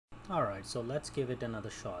Alright, so let's give it another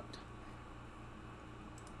shot.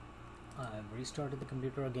 I've restarted the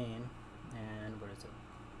computer again, and where is it?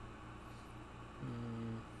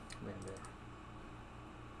 VMware.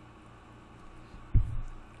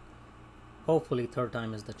 Hopefully third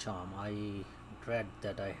time is the charm. I dread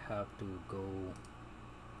that I have to go,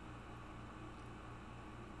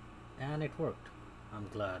 and it worked. I'm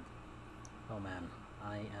glad. Oh man,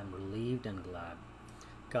 I am relieved and glad,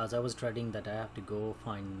 because I was dreading that I have to go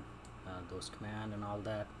find those commands and all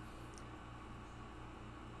that.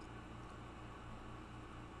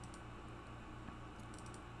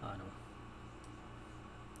 I know.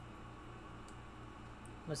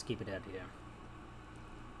 Let's keep it at here.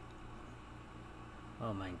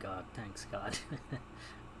 Oh my god, thanks God.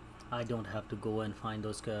 I don't have to go and find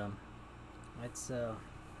those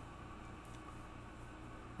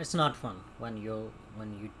it's not fun when you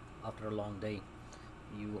after a long day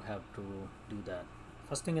you have to do that.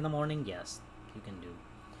 First thing in the morning, yes, you can do,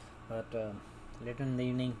 but later in the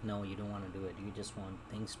evening, no, you don't want to do it. You just want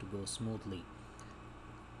things to go smoothly,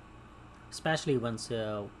 especially once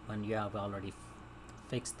when you have already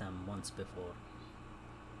fixed them once before.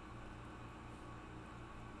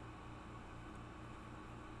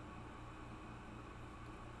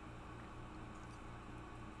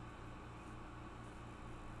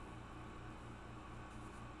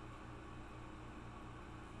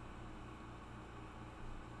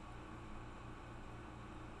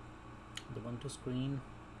 The Ubuntu screen.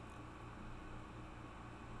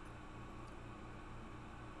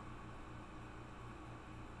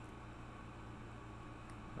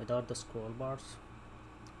 Without the scroll bars.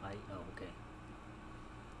 Okay.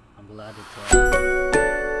 I'm glad it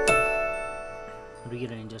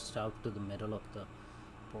rearranges out to the middle of the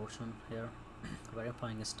portion here.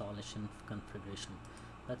 Verifying installation configuration.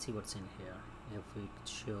 Let's see what's in here, if it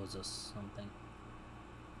shows us something.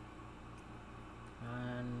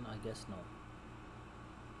 And I guess no.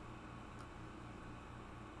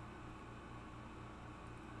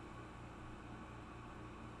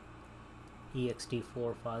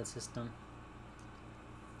 ext4 file system.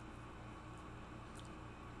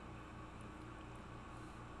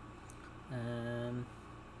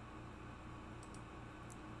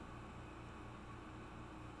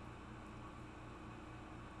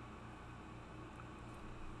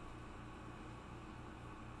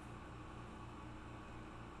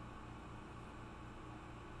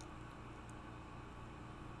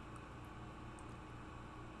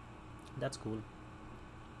 That's cool.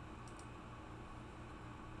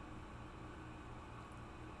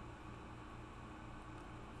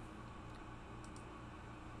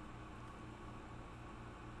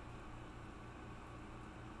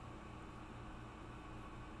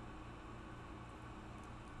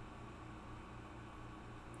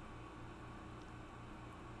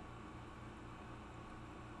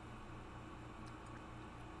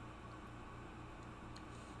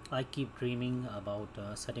 I keep dreaming about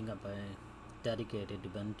setting up a dedicated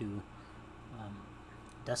Ubuntu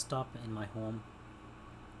desktop in my home,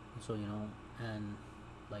 so and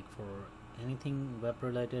like for anything web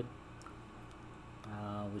related,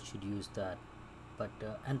 we should use that. But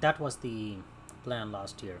and that was the plan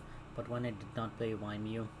last year, but when I did not play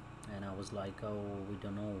VMware, and I was like, oh, we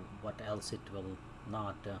don't know what else it will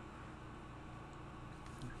not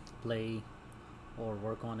play or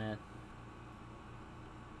work on it.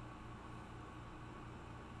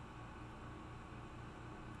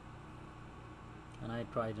 And I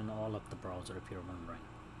tried in all of the browser, if you're remembering.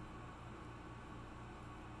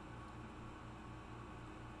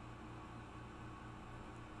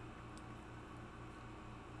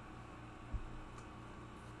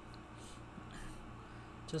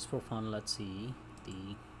 Just for fun, let's see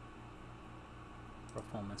the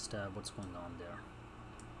performance tab, what's going on there.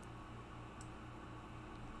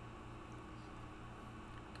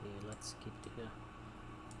 Okay, let's skip to here.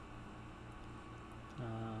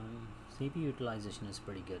 CPU utilization is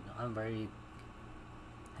pretty good. I'm very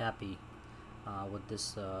happy with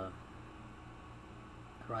this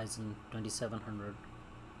Ryzen 2700.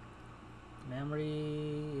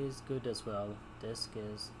 Memory is good as well. Disk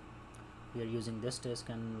is, we are using this disk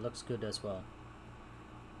and looks good as well.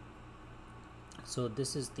 So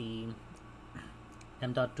this is the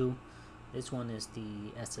M.2, this one is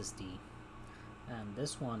the SSD, and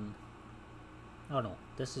this one, oh no,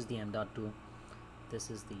 this is the M.2, this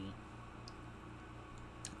is the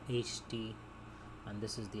HT, and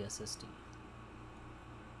this is the SSD.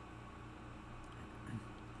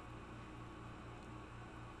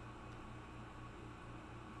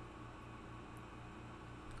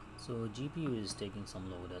 So GPU is taking some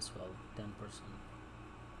load as well, 10%.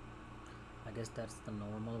 I guess that's the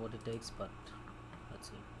normal what it takes, but let's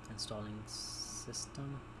see. Installing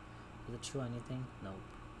system. Does it show anything? Nope.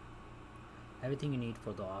 Everything you need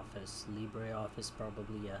for the office. LibreOffice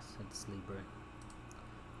probably, yes, it's Libre.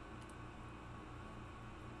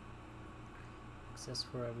 Access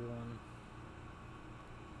for everyone.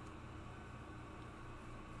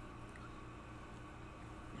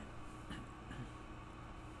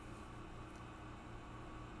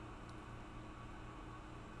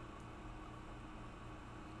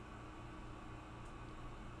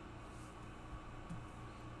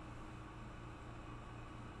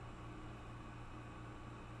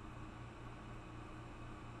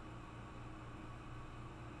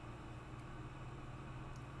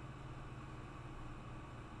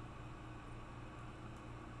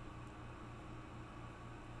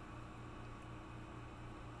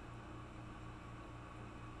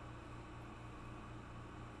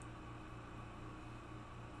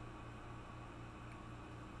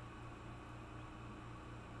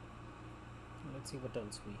 Let's see what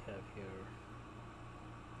else we have here.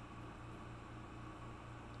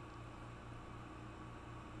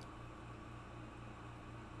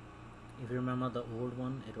 If you remember the old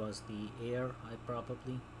one, it was the air,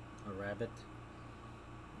 probably a rabbit,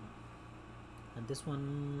 and this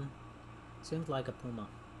one seems like a puma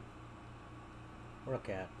or a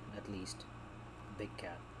cat, at least a big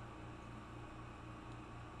cat.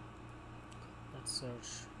 Let's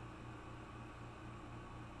search.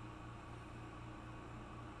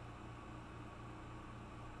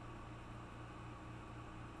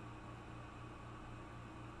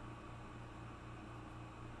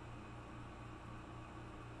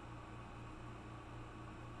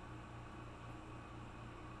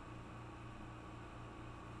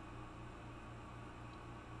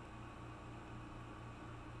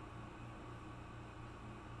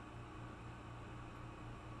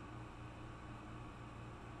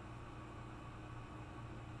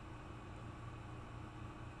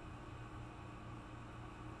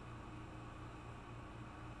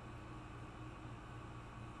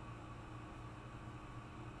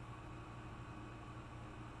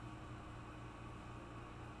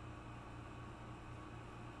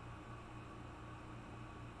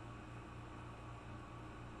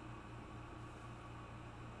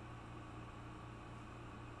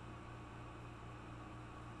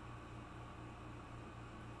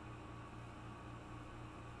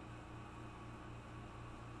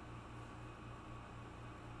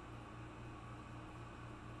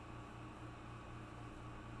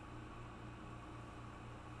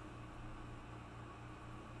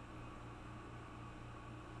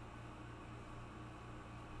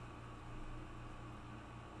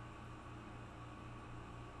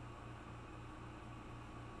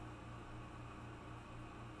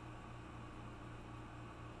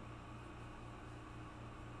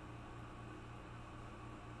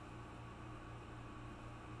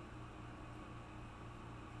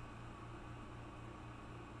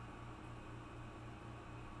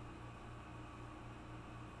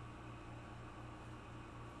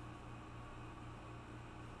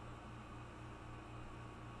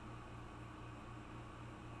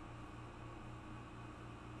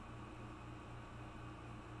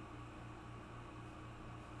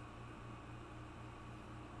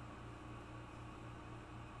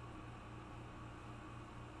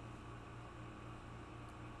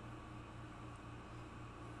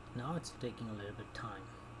 Now it's taking a little bit time.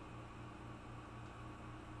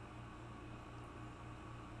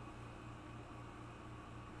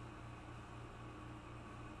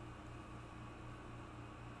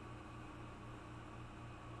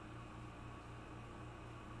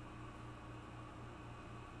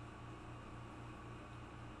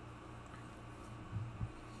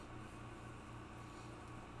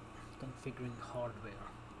 Configuring hardware.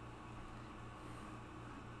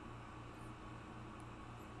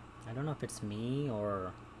 I don't know if it's me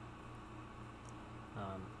or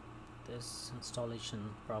this installation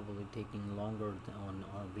probably taking longer on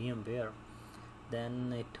VMware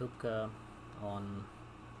than it took on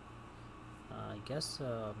I guess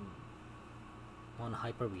on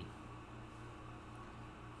Hyper-V.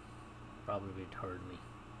 Probably it hurt me.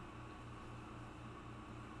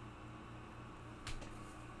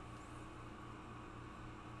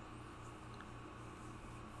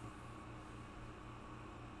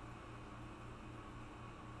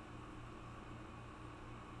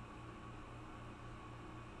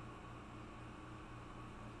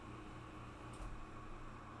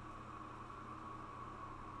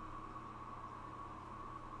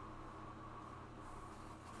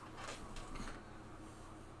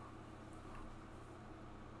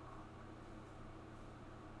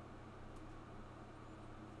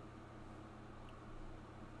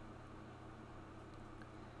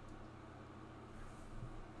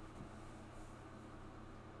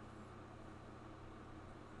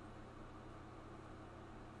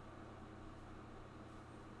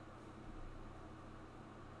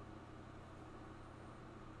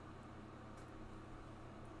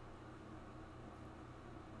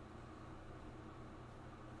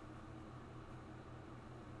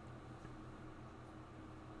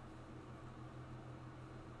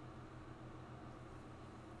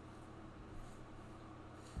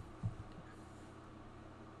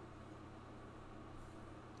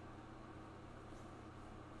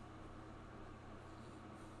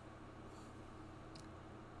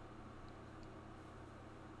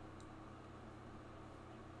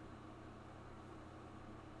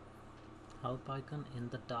 help icon in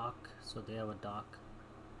the dock. So they have a dock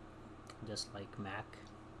just like Mac.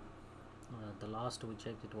 The last we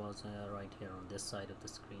checked, it was right here on this side of the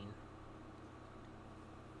screen.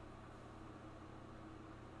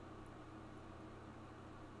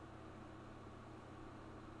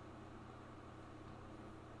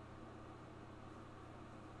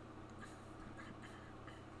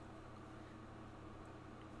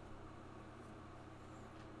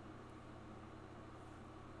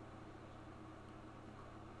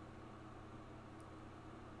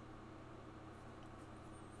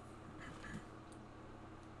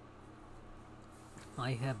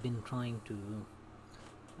 I have been trying to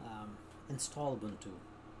install Ubuntu,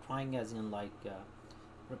 trying as in like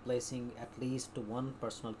replacing at least one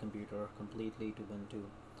personal computer completely to Ubuntu.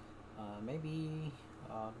 Maybe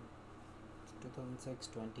 2006,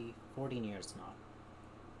 20, 14 years now.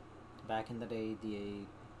 Back in the day,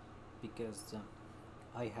 because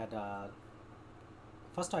I had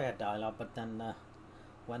first I had dial-up, but then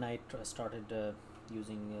when I started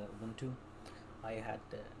using Ubuntu, I had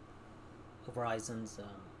Verizon's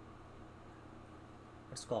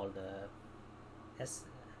it's called S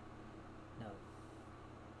no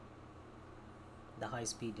the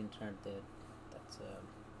high-speed internet. That's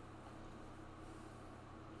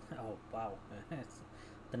oh wow,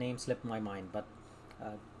 the name slipped my mind, but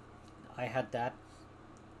I had that.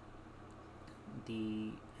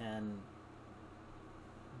 And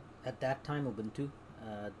at that time, Ubuntu,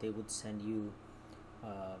 they would send you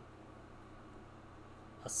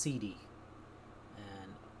a CD,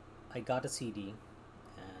 and I got a CD,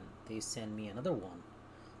 and they send me another one,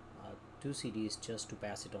 2 CDs, just to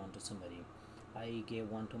pass it on to somebody. I gave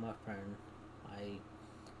one to my friend.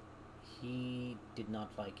 He did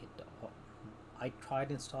not like it. I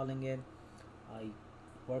tried installing it. I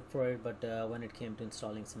worked for it, but when it came to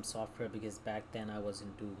installing some software, because back then I was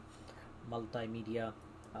into multimedia,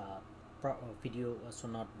 video, so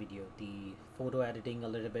not video, the photo editing, a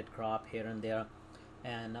little bit crop here and there,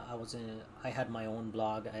 and I had my own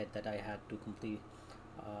blog that I had to complete,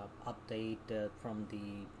 update from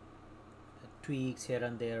the tweaks here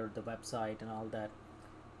and there, the website and all that.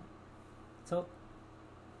 So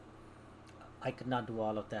I could not do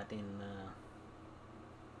all of that in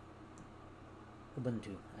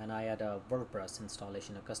Ubuntu, and I had a WordPress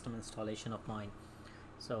installation, a custom installation of mine,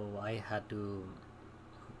 so I had to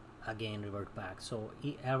again revert back. So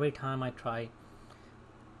every time I tried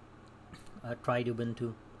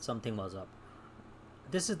Ubuntu, something was up.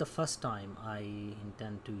 This is the first time I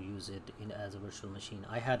intend to use it as a virtual machine.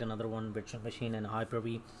 I had another one virtual machine in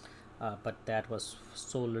Hyper-V, but that was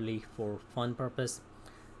solely for fun purpose.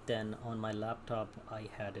 Then on my laptop I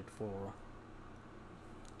had it for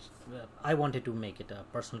I wanted to make it a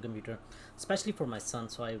personal computer, especially for my son,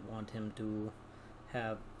 so I want him to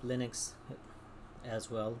have Linux as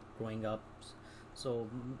well growing up. So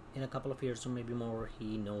in a couple of years or maybe more,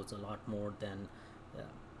 he knows a lot more than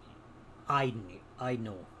I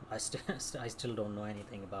know. I still don't know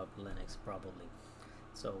anything about Linux probably.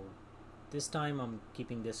 So this time I'm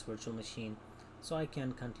keeping this virtual machine so I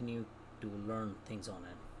can continue to learn things on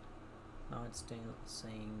it. Now it's still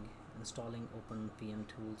saying installing open VM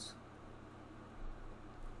tools.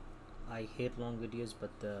 I hate long videos,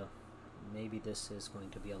 but maybe this is going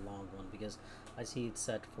to be a long one, because I see it's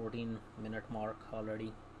at 14-minute mark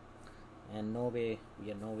already, and we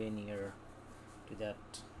are nowhere near to that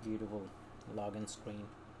beautiful login screen.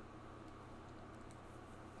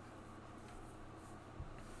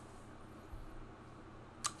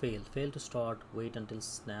 Fail to start, wait until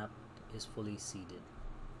snap is fully seeded.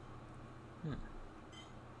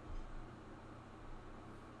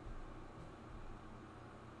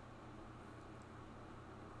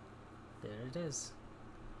 There it is.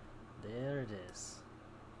 There it is.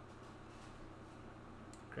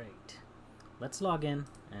 Great. Let's log in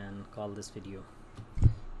and call this video.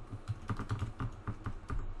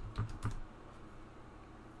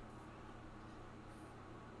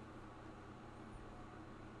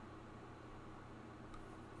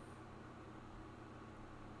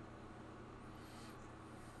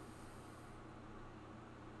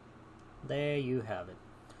 There you have it.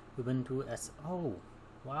 Ubuntu S. Oh,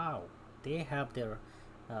 wow. They have their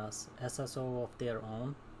SSO of their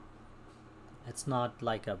own. It's not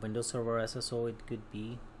like a Windows Server SSO. It could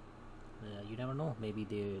be. You never know. Maybe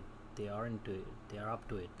they are into it. They are up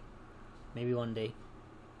to it. Maybe one day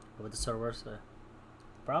with the servers.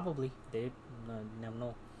 Probably they never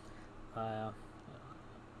know.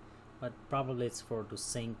 But probably it's for to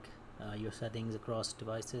sync your settings across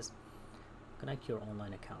devices. Connect your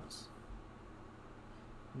online accounts.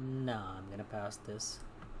 No, I'm gonna pass this.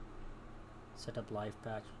 Set up live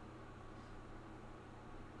patch.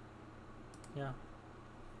 Yeah.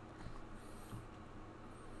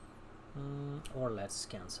 Or let's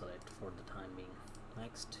cancel it for the time being.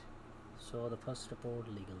 Next. So the first report,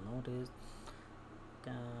 legal notice.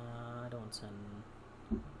 Don't send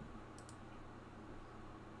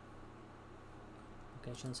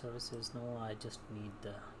application services. No, I just need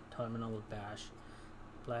the terminal, bash,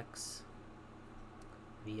 Plex,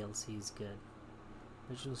 VLC is good.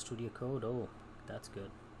 Visual Studio Code, oh, that's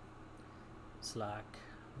good. Slack.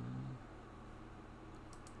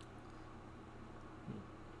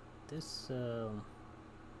 This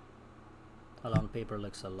on paper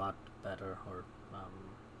looks a lot better, or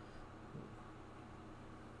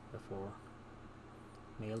before.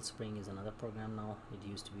 Mailspring is another program now. It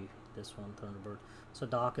used to be this one, Thunderbird. So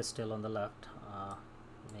dock is still on the left.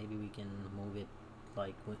 Maybe we can move it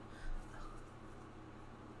like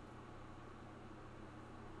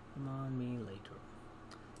come on me later.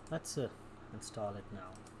 Let's install it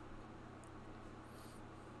now.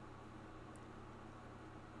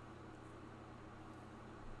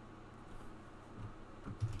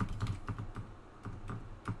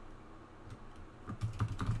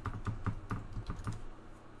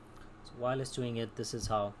 While it's doing it, this is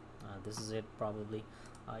how this is it. Probably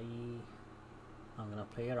I'm gonna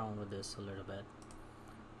play around with this a little bit.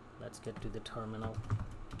 Let's get to the terminal.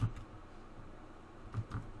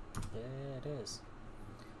 There it is,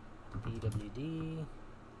 pwd,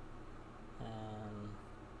 and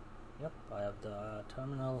yep, I have the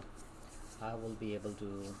terminal. I will be able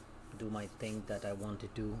to do my thing that I want to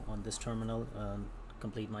do on this terminal,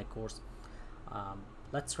 complete my course.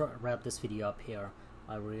 Let's wrap this video up here.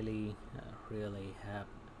 I really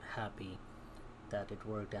happy that it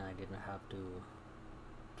worked and I didn't have to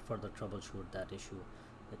further troubleshoot that issue.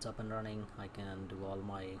 It's up and running. I can do all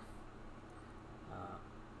my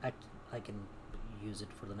I can use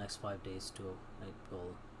it for the next 5 days too. It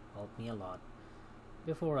will help me a lot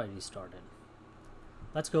before I restart it.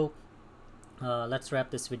 Let's go. Let's wrap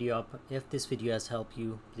this video up. If this video has helped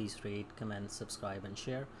you, please rate, comment, subscribe and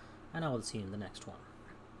share, and I will see you in the next one.